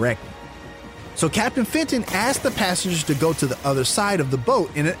self-correcting. So Captain Fenton asked the passengers to go to the other side of the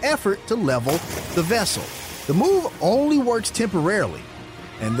boat in an effort to level the vessel. The move only works temporarily,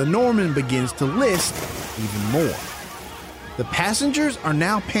 and the Norman begins to list even more. The passengers are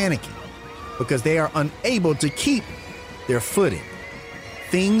now panicking because they are unable to keep their footing.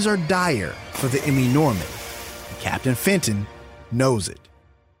 Things are dire for the Emmy Norman, and Captain Fenton knows it.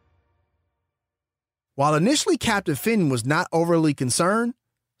 While initially Captain Fenton was not overly concerned,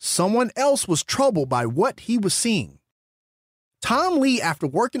 someone else was troubled by what he was seeing. Tom Lee, after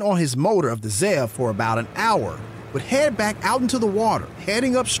working on his motor of the Zev for about an hour, would head back out into the water,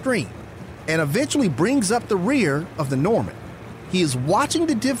 heading upstream, and eventually brings up the rear of the Norman. He is watching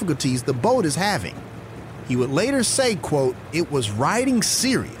the difficulties the boat is having. He would later say, quote, "It was riding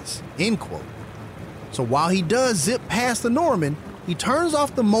serious," end quote. So while he does zip past the Norman, he turns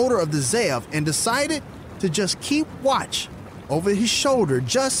off the motor of the Zev and decided to just keep watch over his shoulder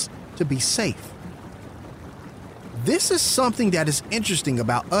just to be safe. This is something that is interesting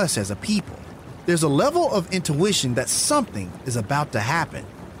about us as a people. There's a level of intuition that something is about to happen.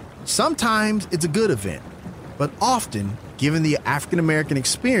 Sometimes it's a good event, but often, given the African American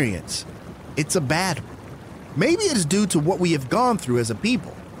experience, it's a bad one. Maybe it is due to what we have gone through as a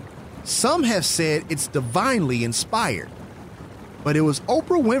people. Some have said it's divinely inspired. But it was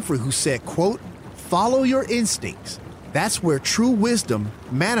Oprah Winfrey who said, quote, "Follow your instincts. That's where true wisdom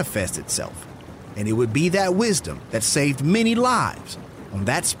manifests itself." And it would be that wisdom that saved many lives on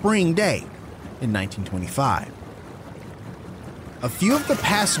that spring day in 1925. A few of the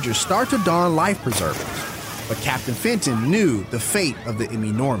passengers start to don life preservers, but Captain Fenton knew the fate of the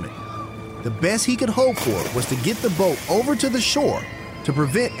Emmy Norman. The best he could hope for was to get the boat over to the shore to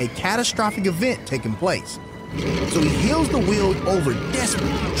prevent a catastrophic event taking place. So he heels the wheel over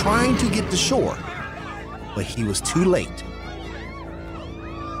desperately, trying to get to shore. But he was too late.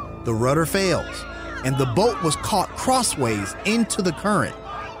 The rudder fails, and the boat was caught crossways into the current.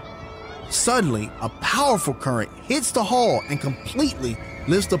 Suddenly, a powerful current hits the hull and completely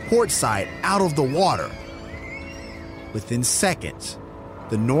lifts the port side out of the water. Within seconds,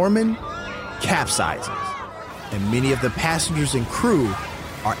 the Norman capsizes, and many of the passengers and crew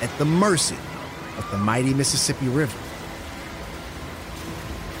are at the mercy of the mighty Mississippi River.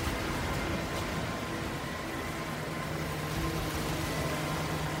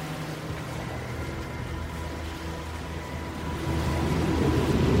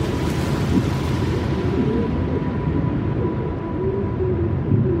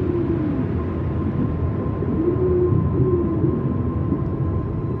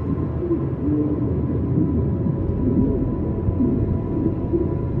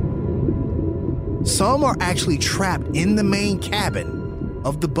 Some are actually trapped in the main cabin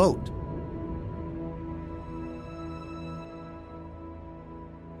of the boat.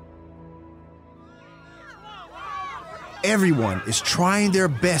 Everyone is trying their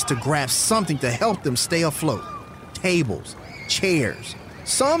best to grab something to help them stay afloat. Tables, chairs.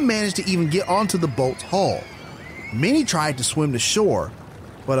 Some managed to even get onto the boat's hull. Many tried to swim to shore,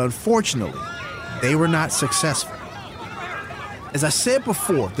 but unfortunately, they were not successful. As I said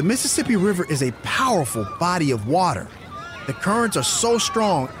before, the Mississippi River is a powerful body of water. The currents are so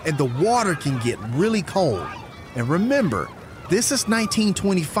strong and the water can get really cold. And remember, this is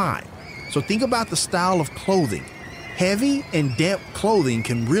 1925, so think about the style of clothing. Heavy and damp clothing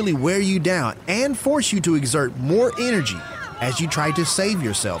can really wear you down and force you to exert more energy as you try to save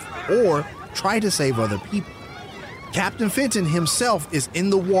yourself or try to save other people. Captain Fenton himself is in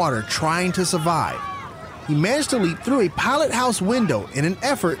the water trying to survive. He managed to leap through a pilot house window in an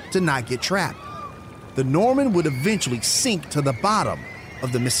effort to not get trapped. The Norman would eventually sink to the bottom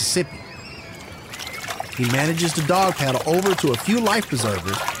of the Mississippi. He manages to dog paddle over to a few life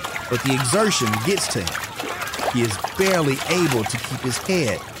preservers, but the exertion gets to him. He is barely able to keep his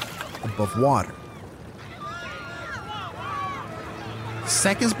head above water.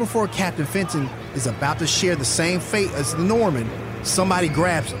 Seconds before Captain Fenton is about to share the same fate as the Norman, somebody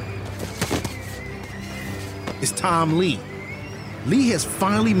grabs him. It's Tom Lee. Lee has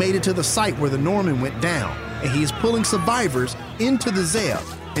finally made it to the site where the Norman went down, and he is pulling survivors into the Zev.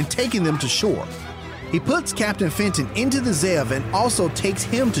 and taking them to shore. He puts Captain Fenton into the Zev and also takes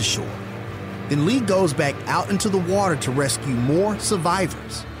him to shore. Then Lee goes back out into the water to rescue more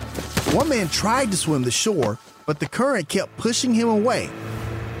survivors. One man tried to swim to shore, but the current kept pushing him away.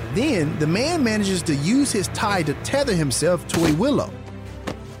 Then the man manages to use his tie to tether himself to a willow.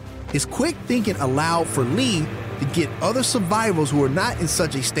 His quick thinking allowed for Lee to get other survivors who were not in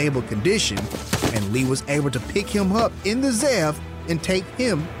such a stable condition, and Lee was able to pick him up in the Zev and take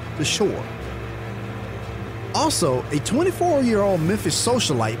him to shore. Also, a 24-year-old Memphis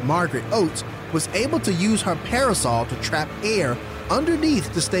socialite, Margaret Oates, was able to use her parasol to trap air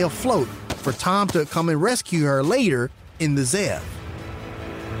underneath to stay afloat for Tom to come and rescue her later in the Zev.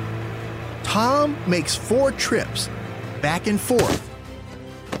 Tom makes 4 trips back and forth,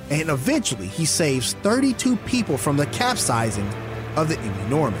 and eventually he saves 32 people from the capsizing of the Emmy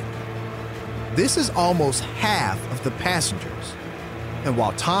Norman. This is almost half of the passengers, and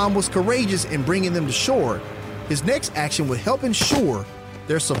while Tom was courageous in bringing them to shore, his next action would help ensure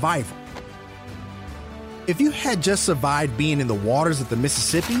their survival. If you had just survived being in the waters of the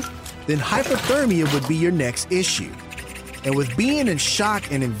Mississippi, then hypothermia would be your next issue. And with being in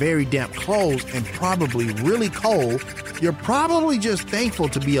shock and in very damp clothes and probably really cold, you're probably just thankful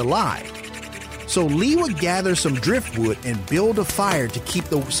to be alive. So Lee would gather some driftwood and build a fire to keep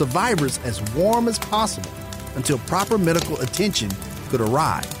the survivors as warm as possible until proper medical attention could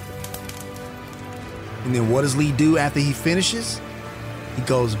arrive. And then what does Lee do after he finishes? He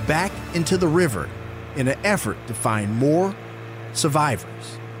goes back into the river in an effort to find more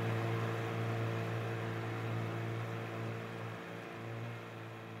survivors.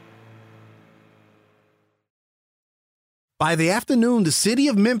 By the afternoon, the city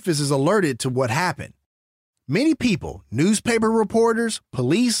of Memphis is alerted to what happened. Many people, newspaper reporters,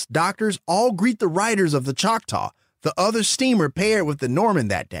 police, doctors, all greet the riders of the Choctaw, the other steamer paired with the Norman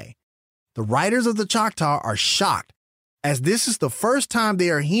that day. The riders of the Choctaw are shocked, as this is the first time they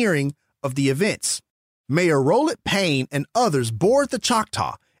are hearing of the events. Mayor Rowlett Payne and others board the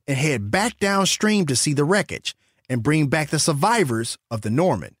Choctaw and head back downstream to see the wreckage and bring back the survivors of the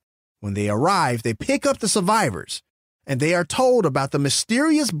Norman. When they arrive, they pick up the survivors, and they are told about the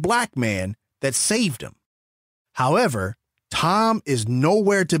mysterious black man that saved them. However, Tom is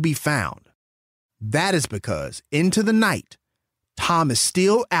nowhere to be found. That is because, into the night, Tom is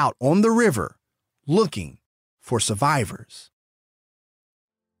still out on the river looking for survivors.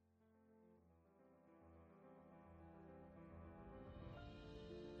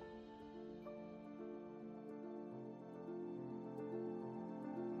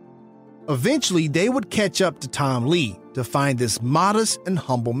 Eventually, they would catch up to Tom Lee to find this modest and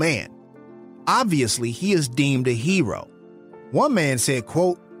humble man. Obviously, he is deemed a hero. One man said,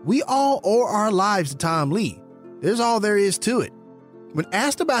 quote, "We all owe our lives to Tom Lee. There's all there is to it." When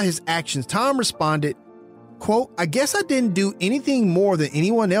asked about his actions, Tom responded, quote, "I guess I didn't do anything more than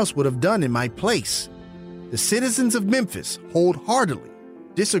anyone else would have done in my place." The citizens of Memphis wholeheartedly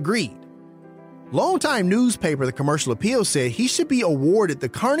disagreed. Longtime newspaper The Commercial Appeal said he should be awarded the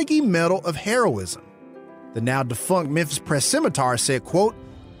Carnegie Medal of Heroism. The now defunct Memphis Press Scimitar said, quote,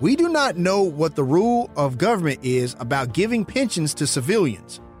 "We do not know what the rule of government is about giving pensions to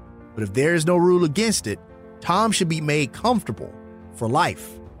civilians, but if there is no rule against it, Tom should be made comfortable for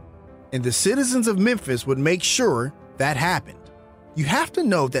life." And the citizens of Memphis would make sure that happened. You have to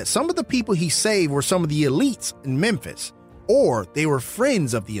know that some of the people he saved were some of the elites in Memphis, or they were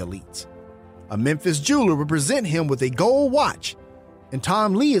friends of the elites. A Memphis jeweler would present him with a gold watch, and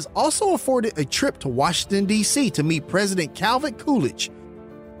Tom Lee is also afforded a trip to Washington, D.C. to meet President Calvin Coolidge.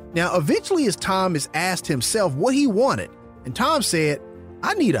 Now, eventually, as Tom is asked himself what he wanted, and Tom said,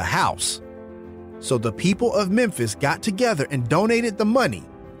 "I need a house." So the people of Memphis got together and donated the money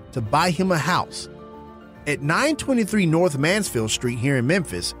to buy him a house. At 923 North Mansfield Street here in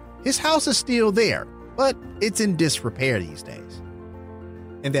Memphis, his house is still there, but it's in disrepair these days.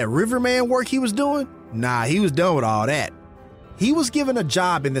 And that riverman work he was doing? Nah, he was done with all that. He was given a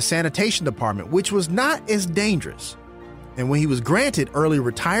job in the sanitation department, which was not as dangerous. And when he was granted early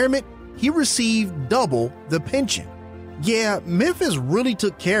retirement, he received double the pension. Yeah, Memphis really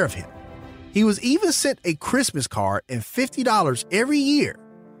took care of him. He was even sent a Christmas card and $50 every year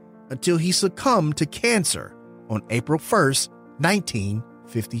until he succumbed to cancer on April 1st,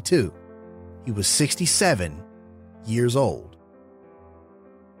 1952. He was 67 years old.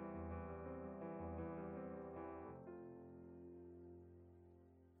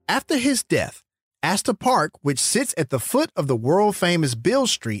 After his death, Astor Park, which sits at the foot of the world-famous Beale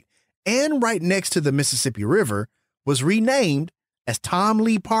Street and right next to the Mississippi River, was renamed as Tom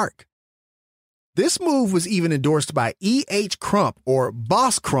Lee Park. This move was even endorsed by E.H. Crump, or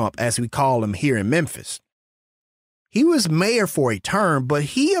Boss Crump as we call him here in Memphis. He was mayor for a term, but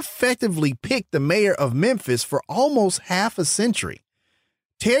he effectively picked the mayor of Memphis for almost half a century.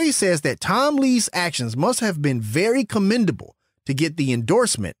 Terry says that Tom Lee's actions must have been very commendable to get the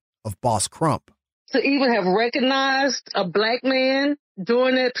endorsement of Boss Crump. To even have recognized a black man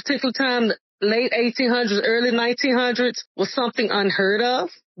during that particular time, the late 1800s, early 1900s, was something unheard of.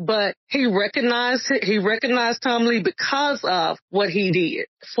 But he recognized Tom Lee because of what he did.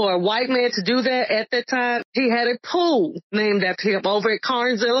 For a white man to do that at that time, he had a pool named after him over at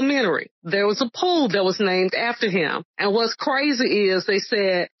Carnes Elementary. There was a pool that was named after him. And what's crazy is they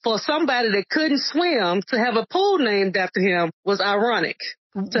said for somebody that couldn't swim to have a pool named after him was ironic.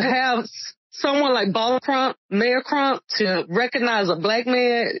 To have someone like Bala Crump, Mayor Crump, to recognize a black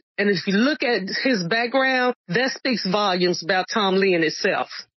man, and if you look at his background, that speaks volumes about Tom Lee in itself.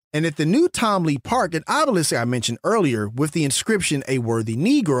 And at the new Tom Lee Park, an obelisk I mentioned earlier with the inscription "A Worthy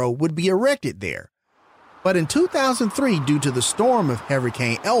Negro" would be erected there. But in 2003, due to the storm of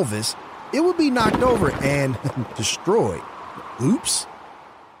Hurricane Elvis, it would be knocked over and destroyed. Oops.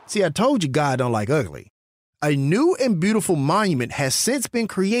 See, I told you God don't like ugly. A new and beautiful monument has since been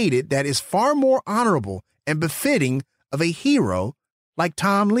created that is far more honorable and befitting of a hero like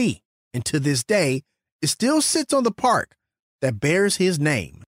Tom Lee. And to this day, it still sits on the park that bears his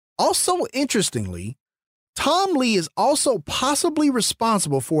name. Also, interestingly, Tom Lee is also possibly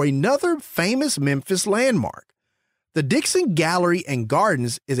responsible for another famous Memphis landmark. The Dixon Gallery and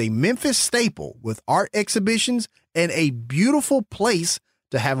Gardens is a Memphis staple with art exhibitions and a beautiful place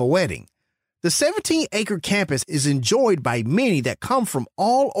to have a wedding. The 17-acre campus is enjoyed by many that come from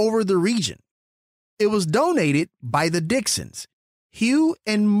all over the region. It was donated by the Dixons, Hugh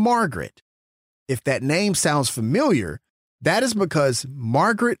and Margaret. If that name sounds familiar, that is because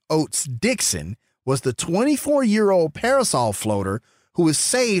Margaret Oates Dixon was the 24-year-old parasol floater who was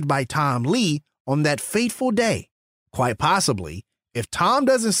saved by Tom Lee on that fateful day. Quite possibly, if Tom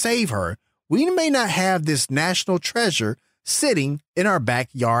doesn't save her, we may not have this national treasure sitting in our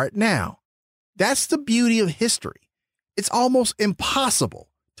backyard now. That's the beauty of history. It's almost impossible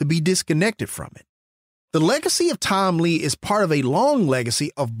to be disconnected from it. The legacy of Tom Lee is part of a long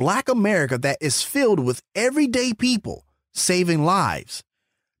legacy of Black America that is filled with everyday people saving lives.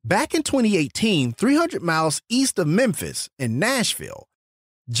 Back in 2018, 300 miles east of Memphis in Nashville,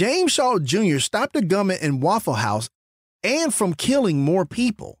 James Shaw Jr. stopped a gunman in Waffle House and from killing more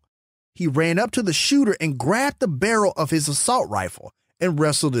people. He ran up to the shooter and grabbed the barrel of his assault rifle and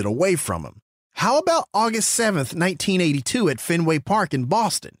wrestled it away from him. How about August 7th, 1982 at Fenway Park in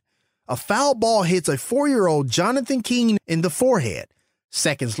Boston? A foul ball hits a 4-year-old Jonathan King in the forehead.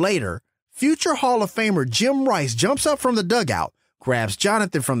 Seconds later, future Hall of Famer Jim Rice jumps up from the dugout, grabs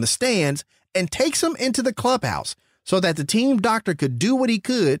Jonathan from the stands, and takes him into the clubhouse so that the team doctor could do what he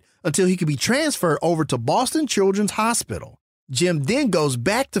could until he could be transferred over to Boston Children's Hospital. Jim then goes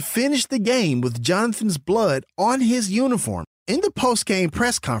back to finish the game with Jonathan's blood on his uniform. In the post-game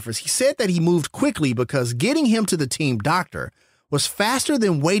press conference, he said that he moved quickly because getting him to the team doctor was faster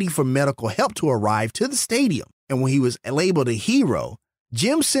than waiting for medical help to arrive to the stadium. And when he was labeled a hero,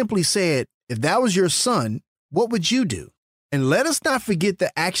 Jim simply said, "If that was your son, what would you do?" And let us not forget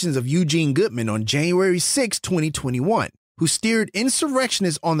the actions of Eugene Goodman on January 6, 2021, who steered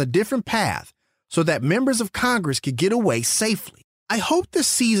insurrectionists on a different path so that members of Congress could get away safely. I hope this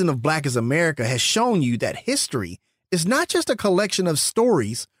season of Black is America has shown you that history is not just a collection of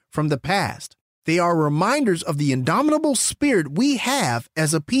stories from the past. They are reminders of the indomitable spirit we have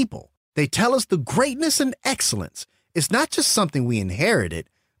as a people. They tell us the greatness and excellence is not just something we inherited,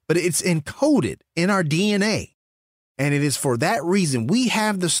 but it's encoded in our DNA. And it is for that reason we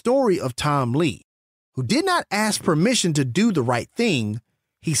have the story of Tom Lee, who did not ask permission to do the right thing.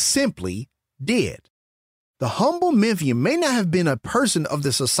 He simply did. The humble Memphian may not have been a person of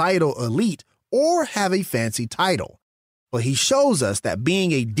the societal elite or have a fancy title, but he shows us that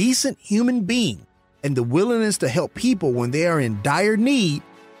being a decent human being and the willingness to help people when they are in dire need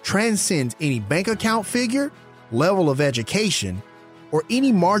transcends any bank account figure, level of education, or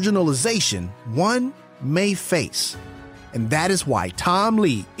any marginalization one may face. And that is why Tom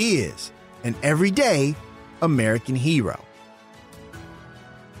Lee is an everyday American hero.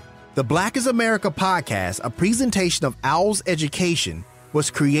 The Black is America podcast, a presentation of Owls Education, was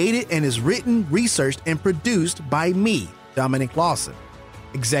created and is written, researched, and produced by me, Dominic Lawson.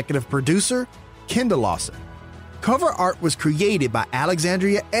 Executive producer, Kendall Lawson. Cover art was created by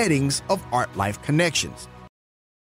Alexandria Eddings of Art Life Connections.